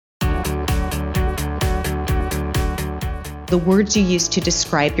the words you use to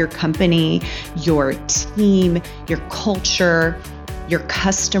describe your company, your team, your culture, your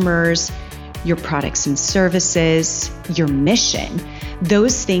customers, your products and services, your mission.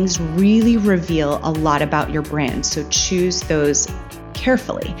 Those things really reveal a lot about your brand. So choose those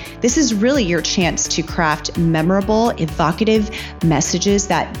carefully. This is really your chance to craft memorable, evocative messages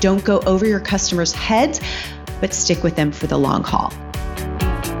that don't go over your customers' heads, but stick with them for the long haul.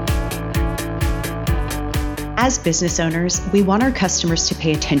 As business owners, we want our customers to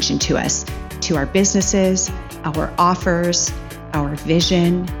pay attention to us, to our businesses, our offers, our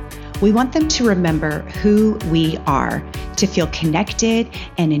vision. We want them to remember who we are, to feel connected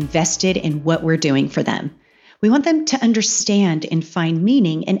and invested in what we're doing for them. We want them to understand and find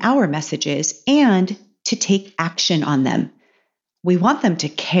meaning in our messages and to take action on them. We want them to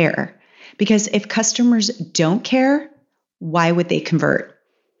care, because if customers don't care, why would they convert?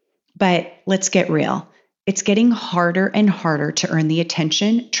 But let's get real. It's getting harder and harder to earn the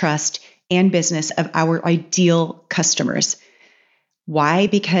attention, trust, and business of our ideal customers. Why?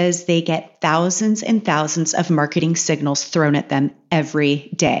 Because they get thousands and thousands of marketing signals thrown at them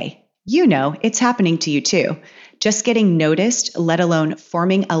every day. You know, it's happening to you too. Just getting noticed, let alone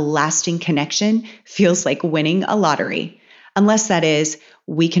forming a lasting connection, feels like winning a lottery. Unless that is,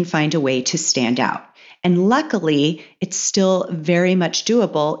 we can find a way to stand out. And luckily, it's still very much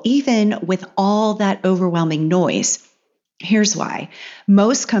doable, even with all that overwhelming noise. Here's why.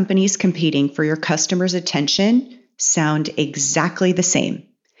 Most companies competing for your customers' attention sound exactly the same.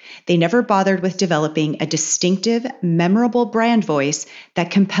 They never bothered with developing a distinctive, memorable brand voice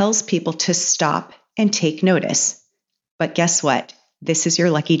that compels people to stop and take notice. But guess what? This is your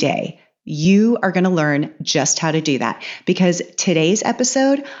lucky day. You are going to learn just how to do that, because today's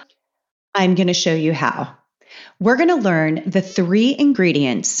episode, I'm going to show you how. We're going to learn the 3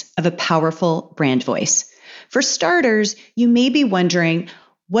 ingredients of a powerful brand voice. For starters, you may be wondering,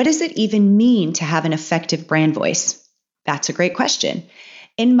 what does it even mean to have an effective brand voice? That's a great question.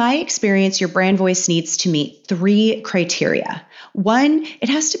 In my experience, your brand voice needs to meet 3 criteria. 1, it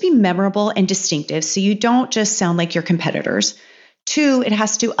has to be memorable and distinctive, so you don't just sound like your competitors. 2, it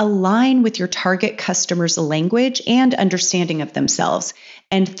has to align with your target customer's language and understanding of themselves.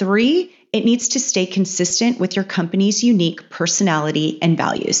 And 3, it needs to stay consistent with your company's unique personality and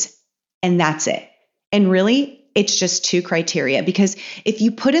values. And that's it. And really, it's just 2 criteria, because if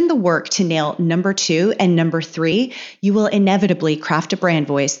you put in the work to nail number 2 and number 3, you will inevitably craft a brand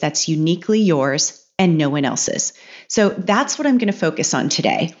voice that's uniquely yours and no one else's. So that's what I'm going to focus on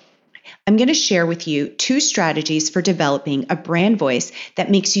today. I'm going to share with you 2 strategies for developing a brand voice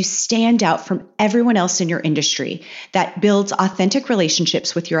that makes you stand out from everyone else in your industry, that builds authentic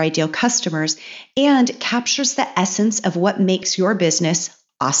relationships with your ideal customers, and captures the essence of what makes your business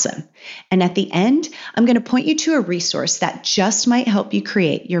awesome. And at the end, I'm going to point you to a resource that just might help you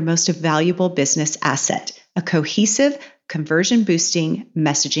create your most valuable business asset, a cohesive, conversion-boosting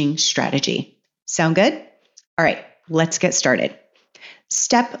messaging strategy. Sound good? All right, let's get started.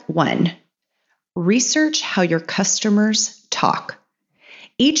 Step 1, research how your customers talk.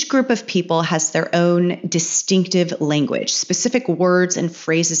 Each group of people has their own distinctive language, specific words and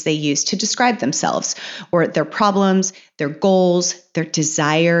phrases they use to describe themselves, or their problems, their goals, their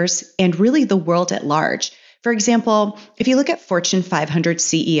desires, and really the world at large. For example, if you look at Fortune 500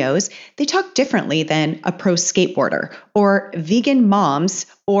 CEOs, they talk differently than a pro skateboarder, or vegan moms,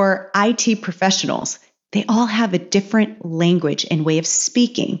 or IT professionals. They all have a different language and way of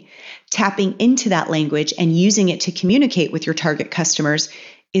speaking. Tapping into that language and using it to communicate with your target customers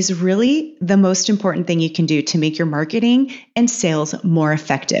is really the most important thing you can do to make your marketing and sales more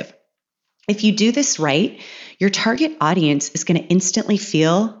effective. If you do this right, your target audience is going to instantly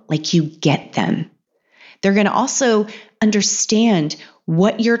feel like you get them. They're going to also understand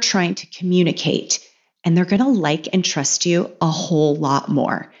what you're trying to communicate, and they're going to like and trust you a whole lot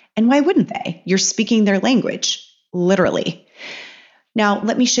more. And why wouldn't they? You're speaking their language, literally. Now,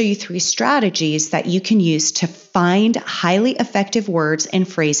 let me show you 3 strategies that you can use to find highly effective words and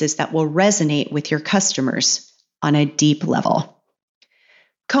phrases that will resonate with your customers on a deep level.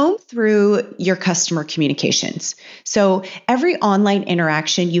 Comb through your customer communications. So every online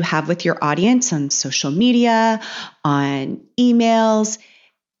interaction you have with your audience on social media, on emails,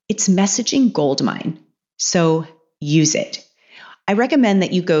 it's messaging goldmine. So use it. I recommend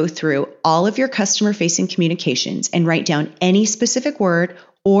that you go through all of your customer-facing communications and write down any specific word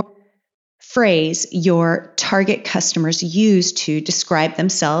or phrase your target customers use to describe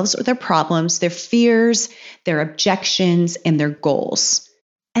themselves or their problems, their fears, their objections, and their goals.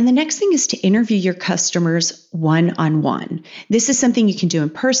 And the next thing is to interview your customers one-on-one. This is something you can do in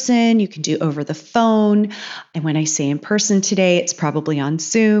person, you can do over the phone. And when I say in person today, it's probably on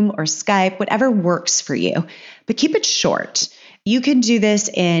Zoom or Skype, whatever works for you. But keep it short. You can do this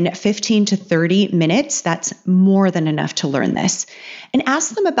in 15 to 30 minutes. That's more than enough to learn this. And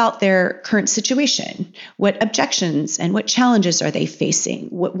ask them about their current situation. What objections and what challenges are they facing?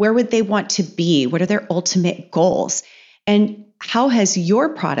 Where would they want to be? What are their ultimate goals? And how has your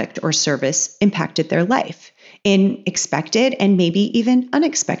product or service impacted their life in expected and maybe even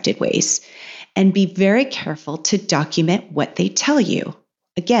unexpected ways? And be very careful to document what they tell you.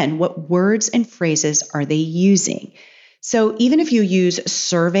 Again, what words and phrases are they using? So even if you use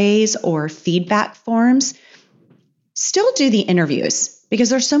surveys or feedback forms, still do the interviews because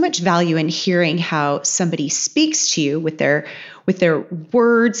there's so much value in hearing how somebody speaks to you with their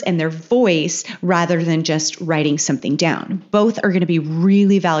words and their voice rather than just writing something down. Both are going to be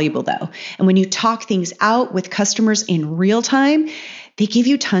really valuable though. And when you talk things out with customers in real time, they give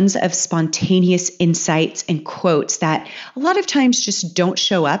you tons of spontaneous insights and quotes that a lot of times just don't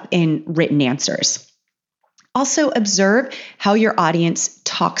show up in written answers. Also observe how your audience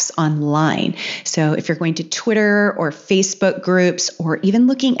talks online. So if you're going to Twitter or Facebook groups or even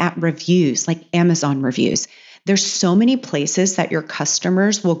looking at reviews like Amazon reviews, there's so many places that your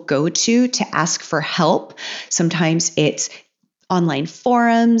customers will go to ask for help. Sometimes it's online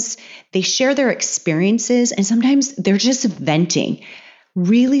forums. They share their experiences and sometimes they're just venting.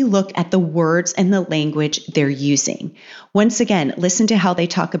 Really look at the words and the language they're using. Once again, listen to how they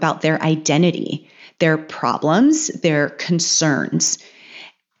talk about their identity, their problems, their concerns.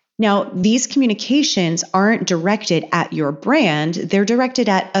 Now, these communications aren't directed at your brand, they're directed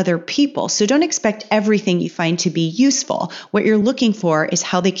at other people. So don't expect everything you find to be useful. What you're looking for is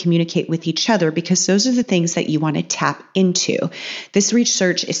how they communicate with each other because those are the things that you want to tap into. This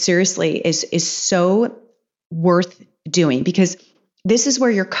research is so worth doing because this is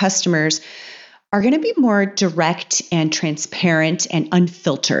where your customers are going to be more direct and transparent and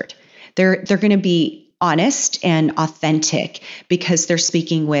unfiltered. They're going to be honest and authentic because they're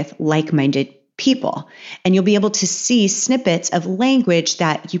speaking with like-minded people. And you'll be able to see snippets of language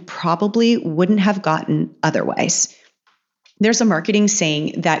that you probably wouldn't have gotten otherwise. There's a marketing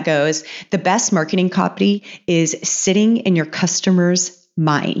saying that goes, the best marketing copy is sitting in your customer's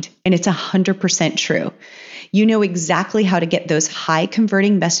mind. And it's 100% true. You know exactly how to get those high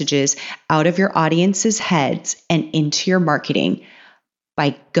converting messages out of your audience's heads and into your marketing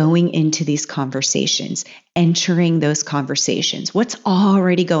by going into these conversations, entering those conversations. What's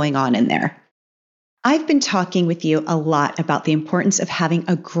already going on in there? I've been talking with you a lot about the importance of having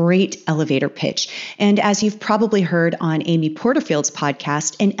a great elevator pitch. And as you've probably heard on Amy Porterfield's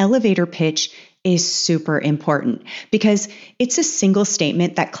podcast, an elevator pitch is super important because it's a single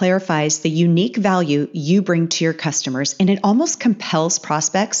statement that clarifies the unique value you bring to your customers, and it almost compels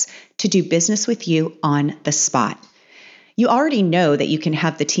prospects to do business with you on the spot. You already know that you can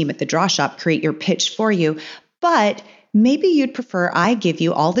have the team at the Draw Shop create your pitch for you, but maybe you'd prefer I give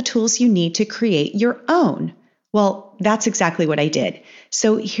you all the tools you need to create your own. Well, that's exactly what I did.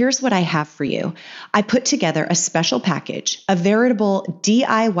 So here's what I have for you. I put together a special package, a veritable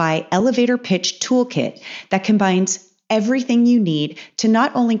DIY elevator pitch toolkit that combines everything you need to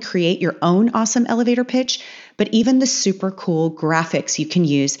not only create your own awesome elevator pitch, but even the super cool graphics you can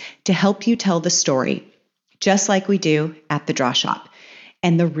use to help you tell the story, just like we do at the Draw Shop.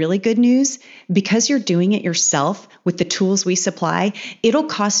 And the really good news, because you're doing it yourself with the tools we supply, it'll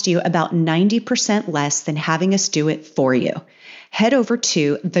cost you about 90% less than having us do it for you. Head over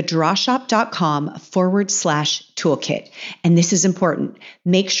to thedrawshop.com/toolkit. And this is important.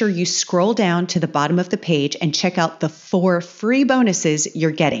 Make sure you scroll down to the bottom of the page and check out the 4 free bonuses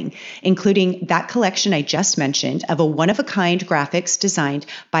you're getting, including that collection I just mentioned of a one-of-a-kind graphics designed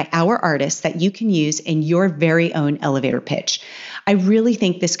by our artists that you can use in your very own elevator pitch. I really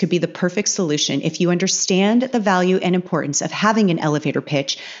think this could be the perfect solution if you understand the value and importance of having an elevator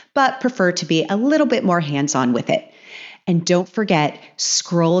pitch, but prefer to be a little bit more hands-on with it. And don't forget,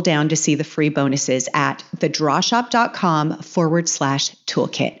 scroll down to see the free bonuses at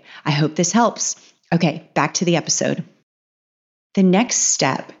thedrawshop.com/toolkit. I hope this helps. Okay, back to the episode. The next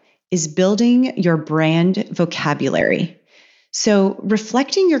step is building your brand vocabulary. So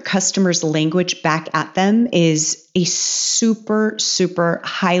reflecting your customer's language back at them is a super, super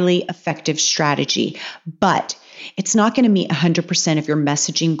highly effective strategy, but it's not going to meet 100% of your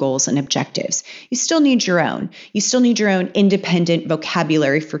messaging goals and objectives. You still need your own. You still need your own independent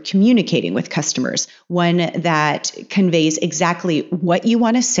vocabulary for communicating with customers, one that conveys exactly what you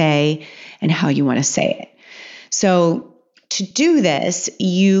want to say and how you want to say it. So to do this,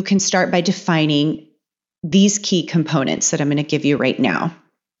 you can start by defining these key components that I'm going to give you right now.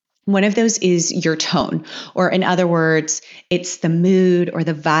 One of those is your tone, or in other words, it's the mood or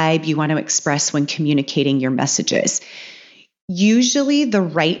the vibe you want to express when communicating your messages. Usually the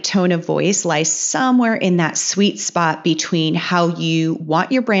right tone of voice lies somewhere in that sweet spot between how you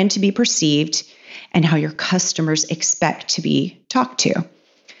want your brand to be perceived and how your customers expect to be talked to.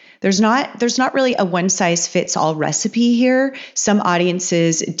 There's not really a one size fits all recipe here. Some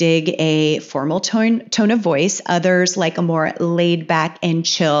audiences dig a formal tone of voice, others like a more laid back and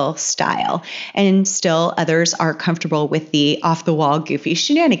chill style, and still others are comfortable with the off the wall goofy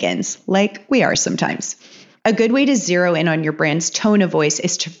shenanigans like we are sometimes. A good way to zero in on your brand's tone of voice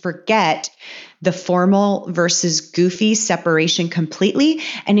is to forget the formal versus goofy separation completely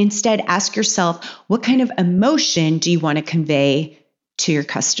and instead ask yourself, what kind of emotion do you want to convey to your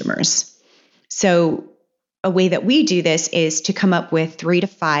customers? So a way that we do this is to come up with 3 to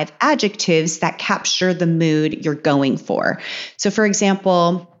 5 adjectives that capture the mood you're going for. So for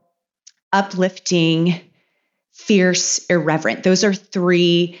example, uplifting, fierce, irreverent. Those are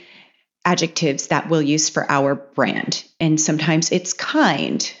 3 adjectives that we'll use for our brand. And sometimes it's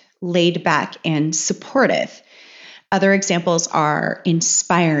kind, laid back, and supportive. Other examples are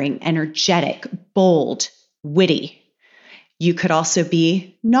inspiring, energetic, bold, witty. You could also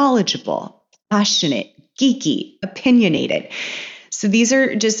be knowledgeable, passionate, geeky, opinionated. So these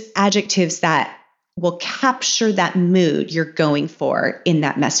are just adjectives that will capture that mood you're going for in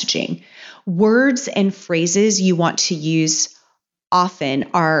that messaging. Words and phrases you want to use often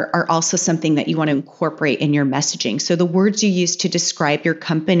are also something that you want to incorporate in your messaging. So the words you use to describe your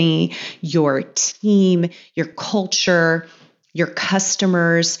company, your team, your culture, your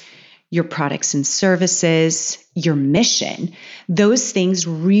customers, your products and services, your mission, those things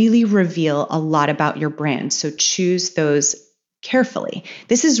really reveal a lot about your brand. So choose those carefully.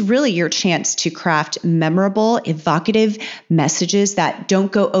 This is really your chance to craft memorable, evocative messages that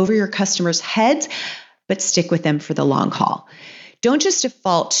don't go over your customers' heads, but stick with them for the long haul. Don't just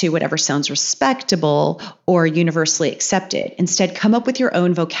default to whatever sounds respectable or universally accepted. Instead, come up with your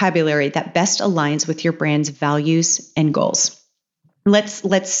own vocabulary that best aligns with your brand's values and goals.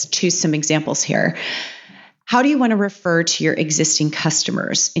 Let's choose some examples here. How do you want to refer to your existing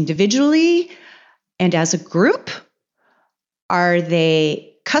customers individually and as a group? Are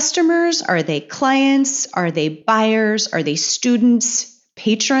they customers? Are they clients? Are they buyers? Are they students,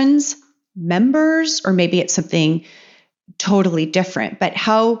 patrons, members? Or maybe it's something totally different. But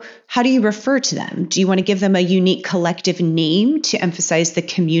how do you refer to them? Do you want to give them a unique collective name to emphasize the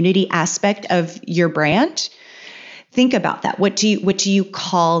community aspect of your brand? Think about that. What do you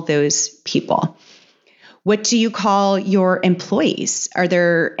call those people? What do you call your employees? Are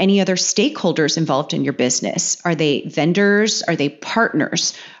there any other stakeholders involved in your business? Are they vendors? Are they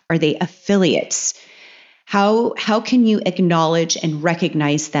partners? Are they affiliates? How can you acknowledge and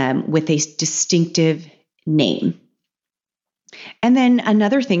recognize them with a distinctive name? And then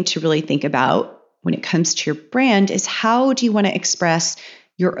another thing to really think about when it comes to your brand is how do you want to express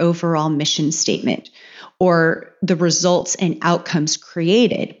your overall mission statement or the results and outcomes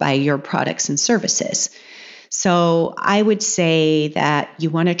created by your products and services? So I would say that you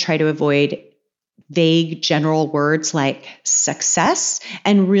want to try to avoid vague general words like success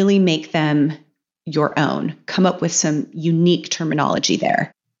and really make them your own. Come up with some unique terminology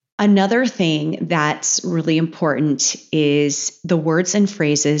there. Another thing that's really important is the words and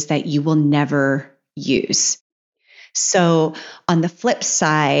phrases that you will never use. So on the flip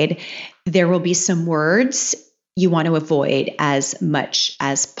side, there will be some words you want to avoid as much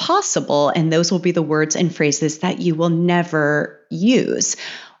as possible, and those will be the words and phrases that you will never use.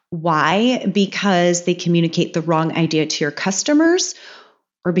 Why? Because they communicate the wrong idea to your customers,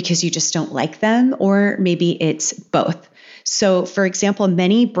 or because you just don't like them, or maybe it's both. So, for example,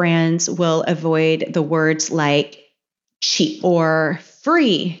 many brands will avoid the words like cheap or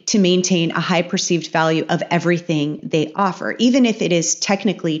free to maintain a high perceived value of everything they offer, even if it is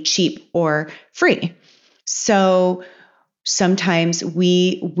technically cheap or free. So sometimes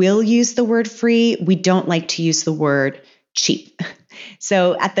we will use the word free. We don't like to use the word cheap.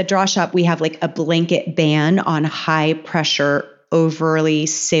 So at the Draw Shop, we have like a blanket ban on high pressure, overly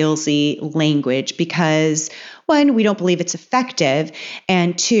salesy language because 1, we don't believe it's effective,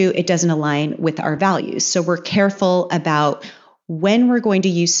 and 2, it doesn't align with our values. So we're careful about when we're going to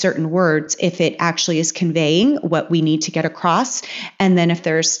use certain words if it actually is conveying what we need to get across. And then if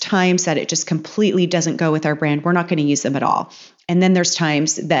there's times that it just completely doesn't go with our brand, we're not going to use them at all. And then there's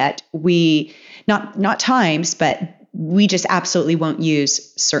times that we, not times, but we just absolutely won't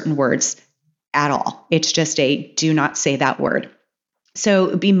use certain words at all. It's just a do not say that word.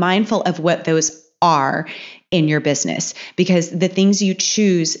 So be mindful of what those are in your business, because the things you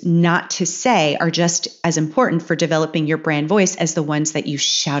choose not to say are just as important for developing your brand voice as the ones that you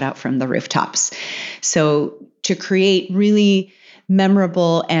shout out from the rooftops. So to create really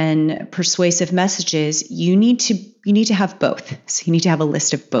memorable and persuasive messages, you need to have both. So you need to have a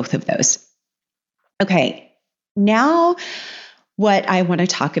list of both of those. Okay, now what I want to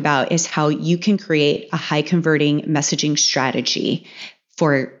talk about is how you can create a high converting messaging strategy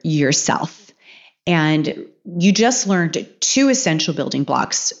for yourself. And you just learned 2 essential building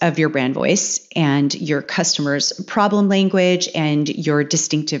blocks of your brand voice and your customer's problem language and your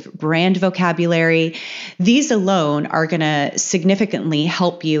distinctive brand vocabulary. These alone are going to significantly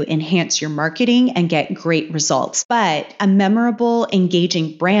help you enhance your marketing and get great results. But a memorable,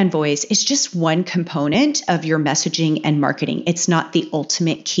 engaging brand voice is just one component of your messaging and marketing. It's not the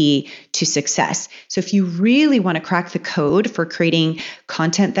ultimate key to success. So if you really want to crack the code for creating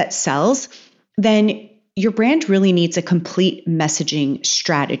content that sells, then your brand really needs a complete messaging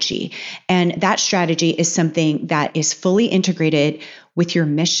strategy. And that strategy is something that is fully integrated with your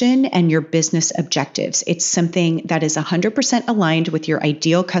mission and your business objectives. It's something that is 100% aligned with your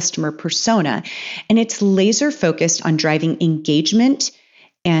ideal customer persona, and it's laser focused on driving engagement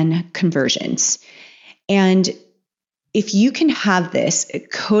and conversions. And if you can have this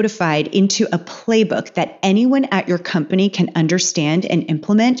codified into a playbook that anyone at your company can understand and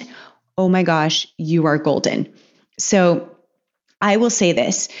implement, oh my gosh, you are golden. So I will say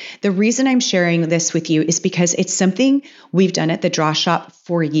this. The reason I'm sharing this with you is because it's something we've done at the Draw Shop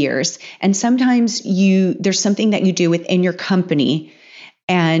for years. And sometimes there's something that you do within your company,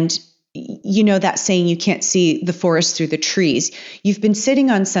 and you know that saying, you can't see the forest through the trees. You've been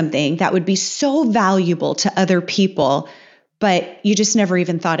sitting on something that would be so valuable to other people, but you just never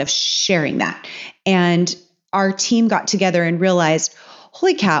even thought of sharing that. And our team got together and realized,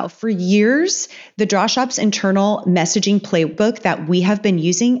 holy cow, for years, the Draw Shop's internal messaging playbook that we have been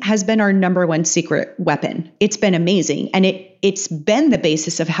using has been our number one secret weapon. It's been amazing. And it's been the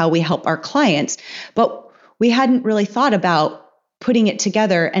basis of how we help our clients. But we hadn't really thought about putting it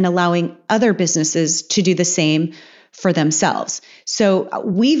together and allowing other businesses to do the same for themselves. So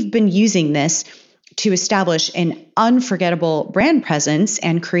we've been using this to establish an unforgettable brand presence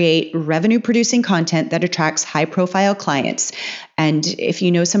and create revenue-producing content that attracts high-profile clients. And if you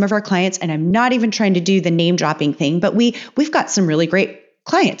know some of our clients, and I'm not even trying to do the name-dropping thing, but we've got some really great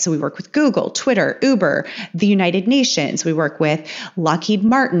clients. So we work with Google, Twitter, Uber, the United Nations. We work with Lockheed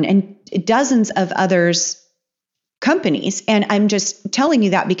Martin and dozens of others companies. And I'm just telling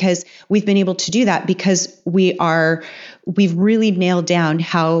you that because we've been able to do that because we've really nailed down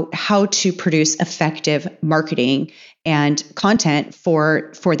how to produce effective marketing and content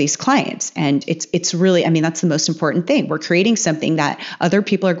for these clients. And it's really, I mean, that's the most important thing. We're creating something that other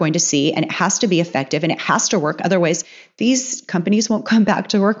people are going to see, and it has to be effective and it has to work. Otherwise, these companies won't come back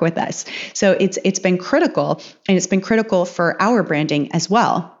to work with us. So it's been critical, and it's been critical for our branding as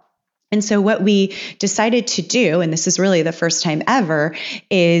well. And so what we decided to do, and this is really the first time ever,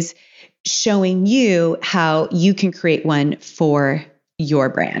 is showing you how you can create one for your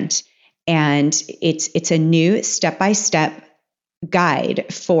brand. And it's a new step-by-step guide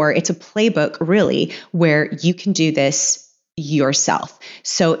it's a playbook really, where you can do this yourself.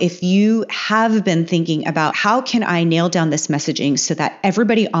 So if you have been thinking about how can I nail down this messaging so that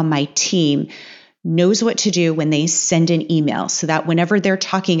everybody on my team knows what to do when they send an email, so that whenever they're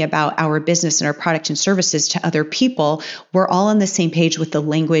talking about our business and our product and services to other people, we're all on the same page with the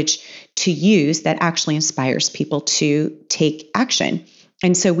language to use that actually inspires people to take action.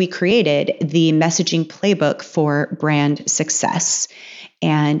 And so we created the messaging playbook for brand success.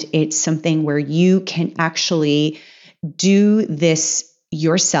 And it's something where you can actually do this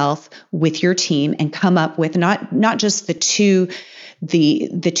yourself with your team and come up with not just the two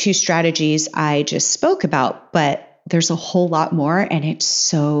strategies I just spoke about, but there's a whole lot more, and it's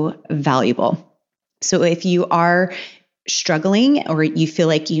so valuable. So if you are struggling, or you feel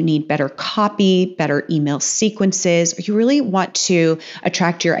like you need better copy, better email sequences, or you really want to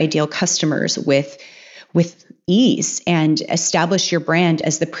attract your ideal customers with ease and establish your brand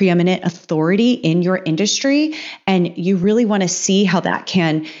as the preeminent authority in your industry, and you really want to see how that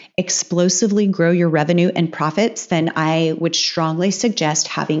can explosively grow your revenue and profits, then I would strongly suggest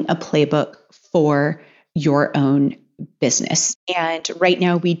having a playbook for your own business. And right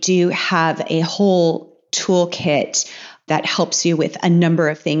now we do have a whole toolkit that helps you with a number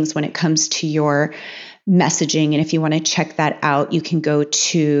of things when it comes to your messaging. And if you want to check that out, you can go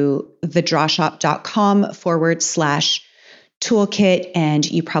to thedrawshop.com toolkit, and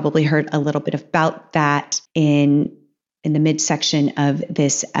you probably heard a little bit about that in the midsection of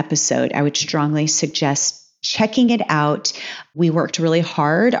this episode. I would strongly suggest checking it out. We worked really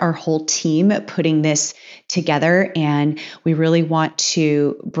hard, our whole team, putting this together, and we really want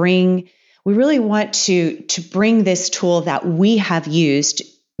to bring this tool that we have used,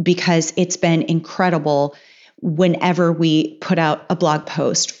 because it's been incredible whenever we put out a blog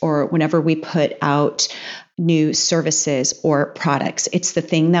post or whenever we put out new services or products. It's the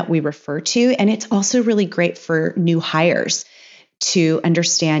thing that we refer to. And it's also really great for new hires to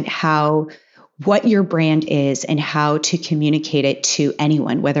understand what your brand is and how to communicate it to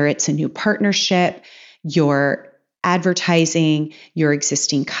anyone, whether it's a new partnership, your advertising, your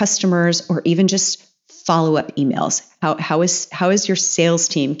existing customers, or even just follow-up emails. How is your sales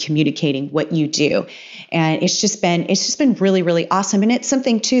team communicating what you do? And it's just been really, really awesome. And it's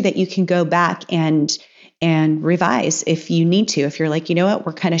something too that you can go back and revise if you need to. If you're like, you know what,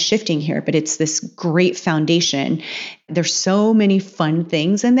 we're kind of shifting here, but it's this great foundation. There's so many fun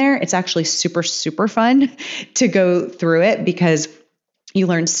things in there. It's actually super, super fun to go through it, because you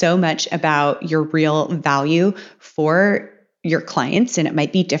learn so much about your real value for your clients, and it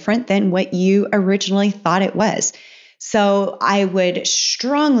might be different than what you originally thought it was. So I would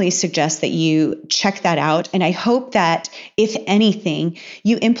strongly suggest that you check that out. And I hope that, if anything,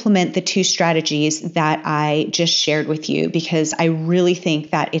 you implement the 2 strategies that I just shared with you, because I really think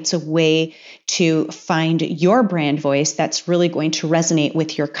that it's a way to find your brand voice that's really going to resonate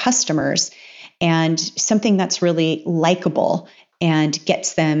with your customers, and something that's really likable and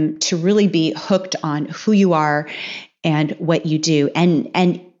gets them to really be hooked on who you are and what you do.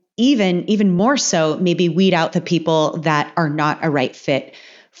 And even more so, maybe weed out the people that are not a right fit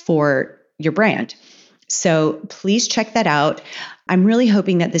for your brand. So please check that out. I'm really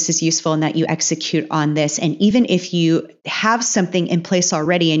hoping that this is useful and that you execute on this. And even if you have something in place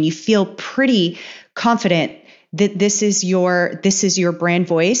already and you feel pretty confident that this is your brand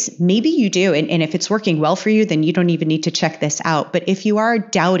voice, maybe you do. And if it's working well for you, then you don't even need to check this out. But if you are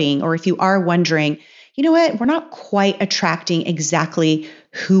doubting, or if you are wondering, you know what, we're not quite attracting exactly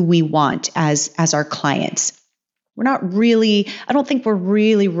who we want as our clients. I don't think we're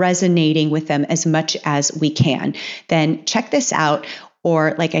really resonating with them as much as we can. Then check this out.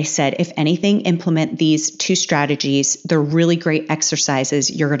 Or like I said, if anything, implement these 2 strategies. They're really great exercises.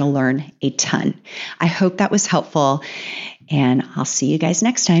 You're going to learn a ton. I hope that was helpful, and I'll see you guys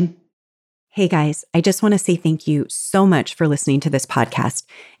next time. Hey guys, I just want to say thank you so much for listening to this podcast.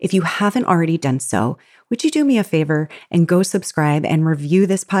 If you haven't already done so, would you do me a favor and go subscribe and review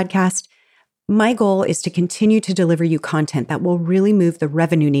this podcast? My goal is to continue to deliver you content that will really move the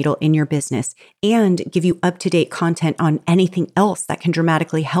revenue needle in your business and give you up-to-date content on anything else that can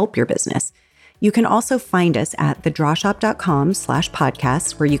dramatically help your business. You can also find us at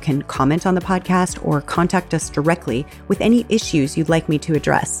thedrawshop.com/podcast, where you can comment on the podcast or contact us directly with any issues you'd like me to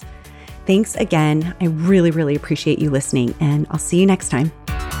address. Thanks again. I really, really appreciate you listening, and I'll see you next time.